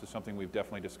the mounts is something we've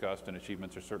definitely discussed, and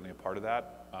achievements are certainly a part of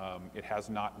that. It has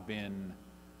not been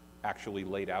actually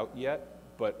laid out yet,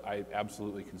 but I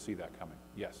absolutely can see that coming,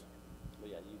 yes. Well,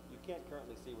 yeah, you can't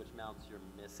currently see which mounts you're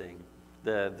missing.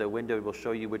 The window will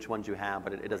show you which ones you have,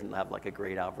 but it doesn't have like a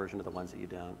grayed out version of the ones that you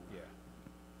don't. Yeah,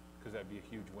 because that'd be a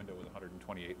huge window with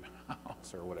 128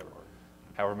 mounts or whatever,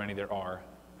 however many there are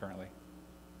currently.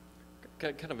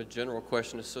 Kind of a general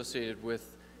question associated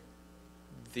with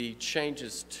the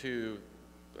changes to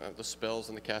the spells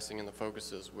and the casting and the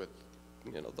focuses with,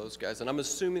 you know, those guys. And I'm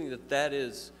assuming that that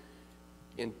is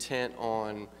intent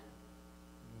on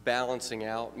balancing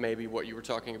out maybe what you were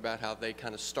talking about, how they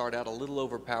kind of start out a little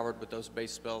overpowered with those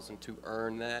base spells, and to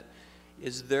earn that.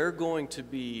 Is there going to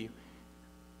be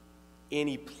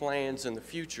any plans in the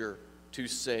future to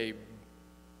say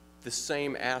the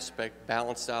same aspect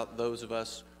balance out those of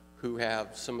us who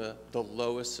have some of the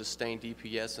lowest sustained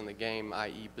DPS in the game,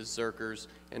 i.e. berserkers,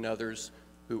 and others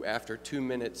who after 2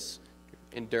 minutes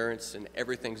endurance and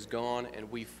everything's gone,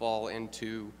 and we fall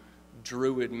into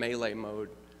druid melee mode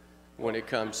when it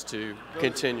comes to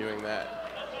continuing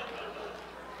that?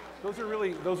 Those are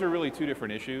really two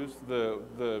different issues.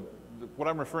 What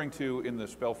I'm referring to in the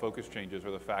spell focus changes are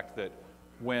the fact that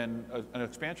when an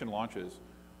expansion launches,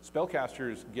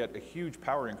 spellcasters get a huge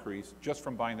power increase just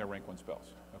from buying their rank 1 spells.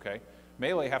 Okay?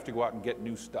 Melee have to go out and get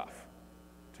new stuff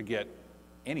to get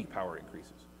any power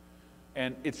increases.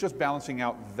 And it's just balancing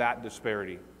out that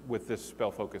disparity with this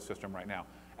spell focus system right now.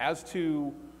 As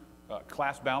to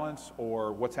class balance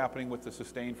or what's happening with the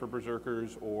sustain for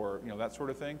berserkers or that sort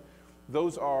of thing,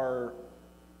 those are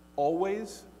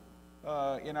always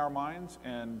in our minds,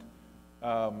 and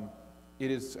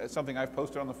it is something I've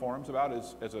posted on the forums about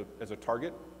as a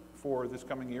target for this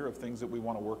coming year of things that we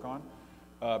want to work on.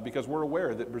 Because we're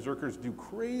aware that berserkers do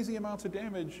crazy amounts of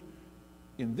damage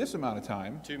in this amount of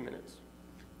time. 2 minutes.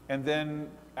 And then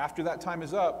after that time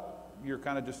is up, you're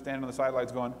kind of just standing on the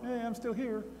sidelines going, hey, I'm still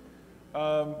here.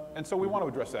 And so we want to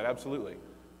address that, absolutely.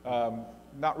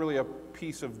 Not really a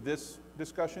piece of this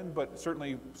discussion, but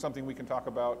certainly something we can talk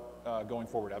about going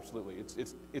forward, absolutely.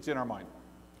 It's in our mind.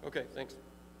 Okay, thanks.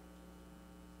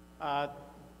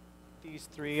 These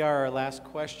three are our last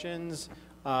questions.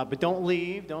 But don't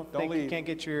leave. Don't think you can't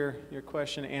get your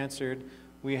question answered.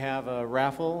 We have a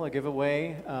raffle, a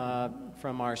giveaway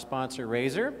from our sponsor,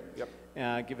 Razer.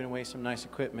 Yep. Giving away some nice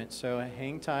equipment. So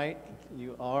hang tight.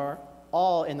 You are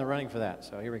all in the running for that.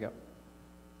 So here we go.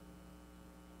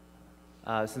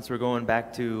 Since we're going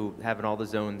back to having all the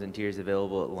zones and tiers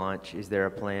available at launch, is there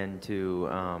a plan to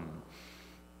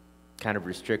kind of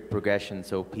restrict progression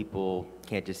so people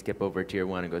can't just skip over tier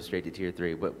 1 and go straight to tier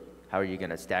 3? How are you going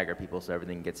to stagger people so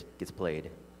everything gets played?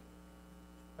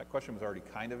 That question was already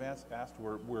kind of asked.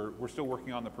 We're still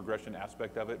working on the progression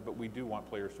aspect of it, but we do want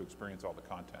players to experience all the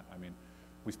content. I mean,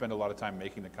 we spend a lot of time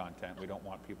making the content. We don't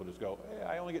want people to just go, hey,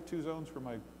 I only get 2 zones for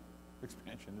my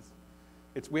expansion.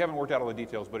 We haven't worked out all the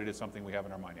details, but it is something we have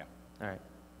in our mind, yeah. All right.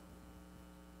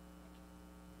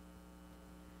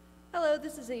 Hello,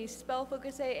 this is a spell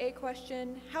focus AA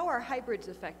question. How are hybrids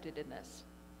affected in this?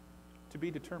 To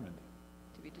be determined.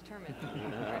 To be determined.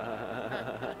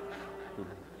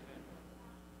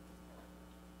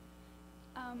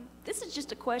 This is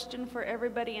just a question for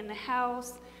everybody in the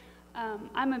house.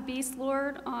 I'm a Beast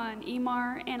Lord on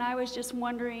Emar, and I was just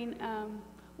wondering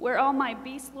where all my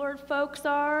Beast Lord folks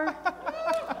are.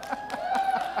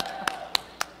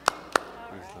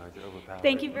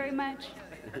 Thank you very much.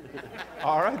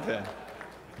 All right, then.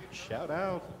 Shout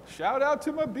out. Shout out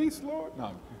to my Beast Lord.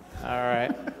 No. All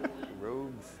right.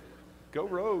 Rogues. Go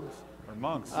rogues. Or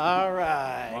monks. All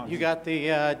right. Monks. You got the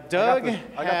Doug I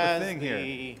got has the thing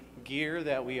the gear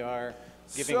that we are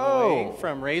giving So, away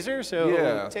from Razer. So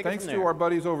yeah, take thanks it from to there. our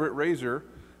buddies over at Razer,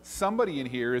 somebody in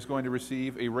here is going to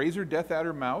receive a Razer Death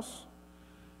Adder mouse,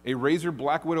 a Razer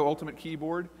Black Widow Ultimate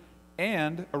keyboard,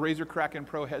 and a Razer Kraken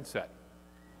Pro headset.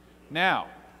 Now,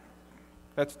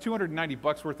 that's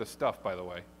 $290 worth of stuff, by the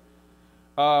way.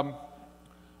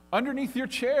 Underneath your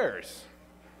chairs,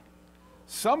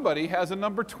 somebody has a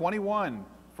number 21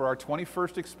 for our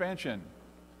 21st expansion.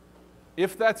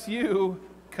 If that's you,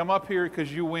 come up here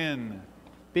because you win.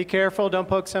 Be careful. Don't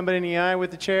poke somebody in the eye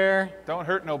with the chair. Don't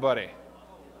hurt nobody.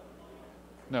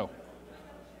 No.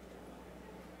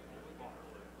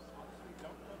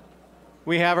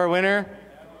 We have our winner.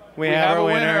 We have our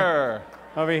winner.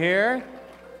 Over here.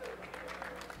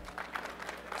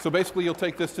 So basically, you'll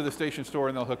take this to the station store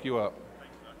and they'll hook you up.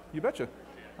 You betcha.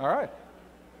 All right.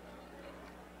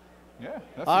 Yeah.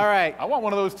 All right. I want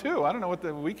one of those too. I don't know what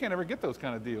we can't ever get those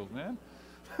kind of deals, man.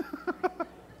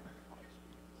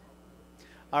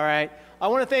 All right. I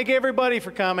want to thank everybody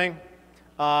for coming.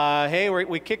 Hey,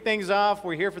 we kick things off.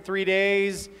 We're here for 3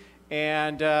 days,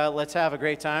 and let's have a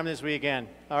great time this weekend.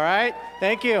 All right?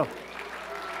 Thank you.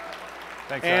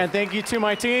 Thanks, and thank you to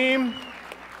my team.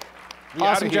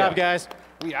 Awesome job, guys.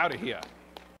 We out of here.